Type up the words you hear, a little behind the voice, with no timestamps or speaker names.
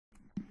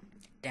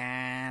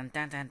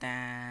dun dun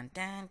dun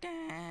dun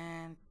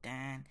dun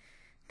dun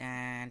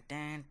dun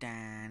dun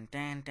dun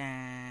dun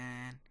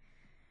dun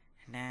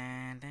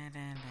dun dun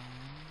dun.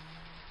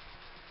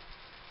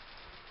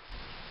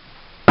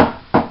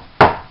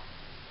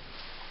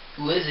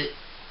 Who is it?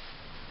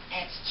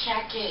 It's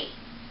Chucky.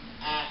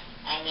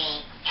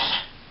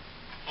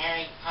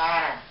 Harry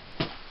Potter.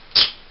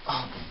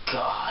 Oh,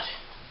 God.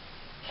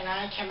 Can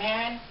I come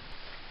in?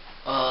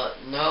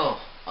 No.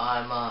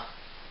 I'm,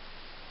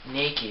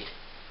 naked.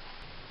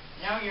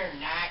 No, you're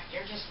not.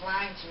 You're just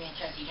lying to me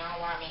because you don't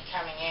want me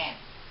coming in.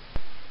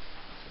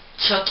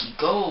 Chucky,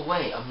 go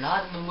away. I'm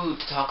not in the mood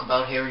to talk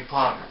about Harry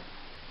Potter.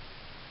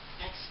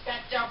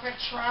 Expecto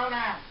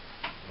Patronum.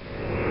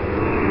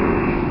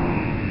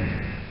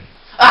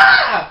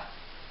 Ah!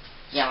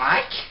 You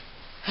like?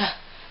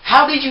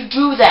 How did you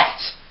do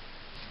that?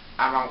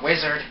 I'm a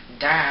wizard.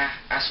 Duh.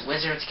 Us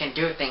wizards can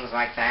do things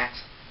like that.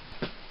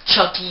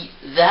 Chucky,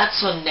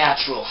 that's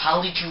unnatural.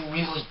 How did you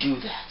really do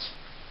that?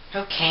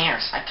 Who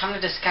cares? I come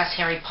to discuss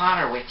Harry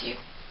Potter with you.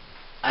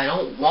 I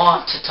don't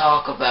want to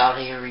talk about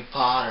Harry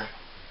Potter.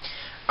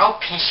 Oh,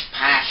 pish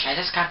posh. I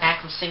just got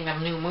back from seeing the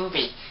new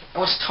movie. It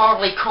was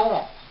totally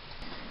cool.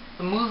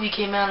 The movie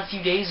came out a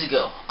few days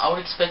ago. I would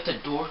expect a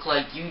dork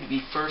like you to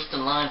be first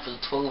in line for the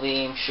 12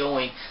 a.m.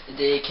 showing the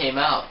day it came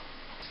out.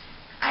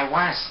 I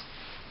was.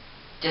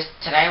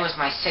 Today was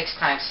my 6th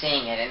time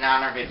seeing it in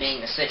honor of it being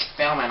the 6th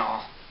film and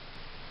all.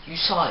 You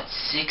saw it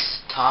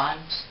 6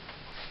 times?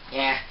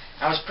 Yeah,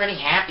 I was pretty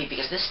happy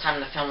because this time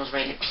the film was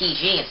rated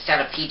PG instead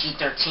of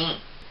PG-13.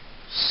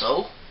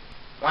 So?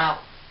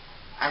 Well,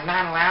 I'm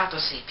not allowed to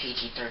see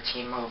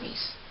PG-13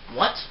 movies.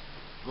 What?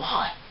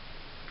 Why?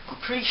 I'm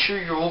pretty sure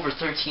you're over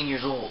 13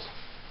 years old.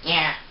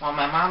 Yeah, well,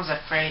 my mom's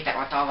afraid that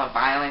with all the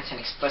violence and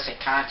explicit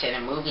content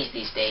in movies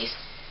these days,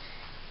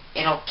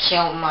 it'll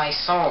kill my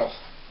soul.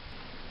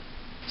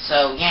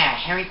 So, yeah,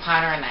 Harry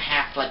Potter and the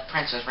Half-Blood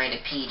Prince was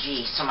rated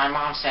PG, so my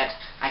mom said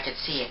I could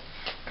see it.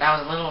 But I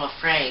was a little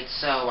afraid,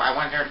 so I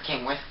wanted her to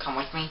come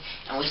with me,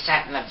 and we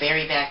sat in the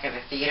very back of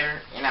the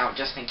theater,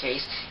 just in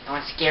case, and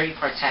when scary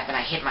parts happened,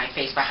 I hid my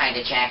face behind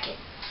a jacket.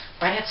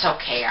 But it's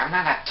okay, I'm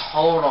not a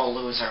total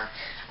loser.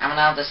 I'm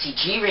allowed to see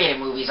G-rated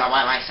movies all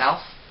by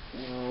myself.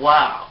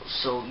 Wow,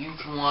 so you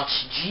can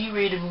watch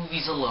G-rated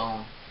movies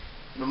alone.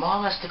 Your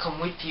mom has to come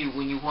with you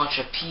when you watch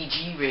a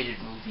PG-rated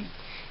movie,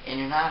 and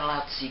you're not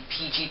allowed to see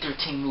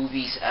PG-13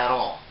 movies at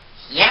all.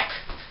 Yep.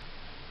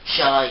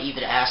 Shall I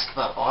even ask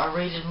about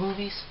R-rated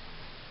movies?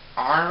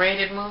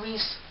 R-rated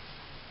movies?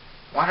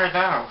 What are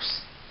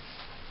those?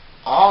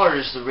 R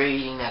is the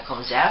rating that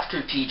comes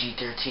after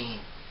PG-13.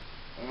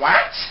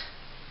 What?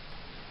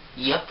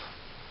 Yep.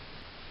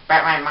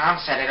 But my mom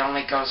said it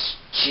only goes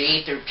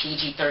G through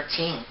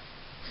PG-13.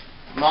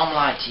 Mom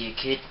lied to you,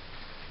 kid.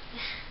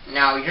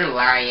 No, you're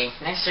lying.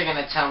 Next you're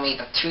gonna tell me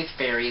the tooth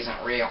fairy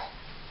isn't real.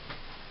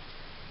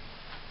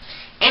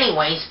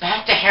 Anyways,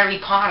 back to Harry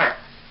Potter.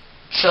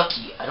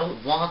 Chucky, I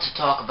don't want to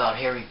talk about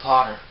Harry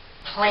Potter.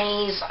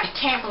 Please, I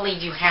can't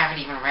believe you haven't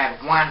even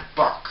read one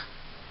book.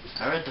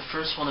 I read the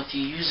first one a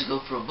few years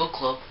ago for a book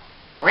club.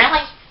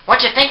 Really?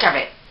 What'd you think of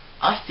it?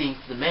 I think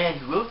the man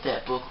who wrote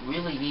that book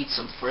really needs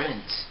some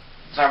friends.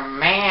 The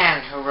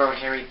man who wrote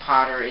Harry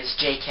Potter is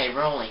J.K.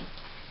 Rowling,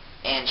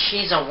 and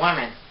she's a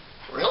woman.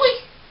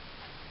 Really?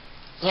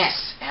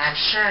 Yes, and I'm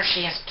sure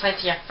she has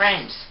plenty of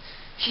friends.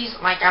 She's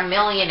like a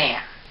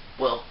millionaire.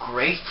 Well,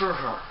 great for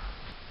her.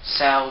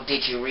 So,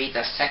 did you read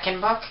the second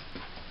book?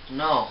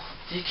 No,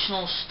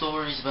 fictional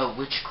stories about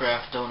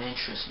witchcraft don't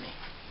interest me.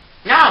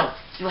 No,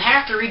 you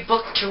have to read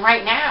book 2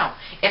 right now.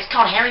 It's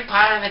called Harry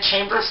Potter and the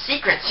Chamber of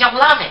Secrets. You'll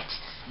love it.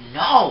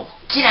 No,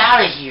 get out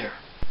of here.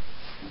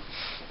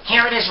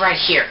 Here it is right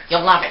here.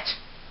 You'll love it.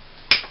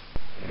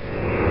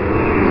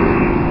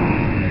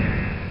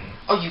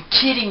 Are you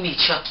kidding me,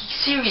 Chucky?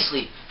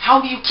 Seriously, how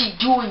do you keep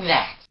doing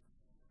that?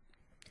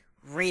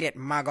 Read it,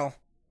 Muggle.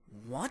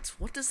 What?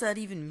 What does that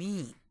even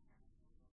mean?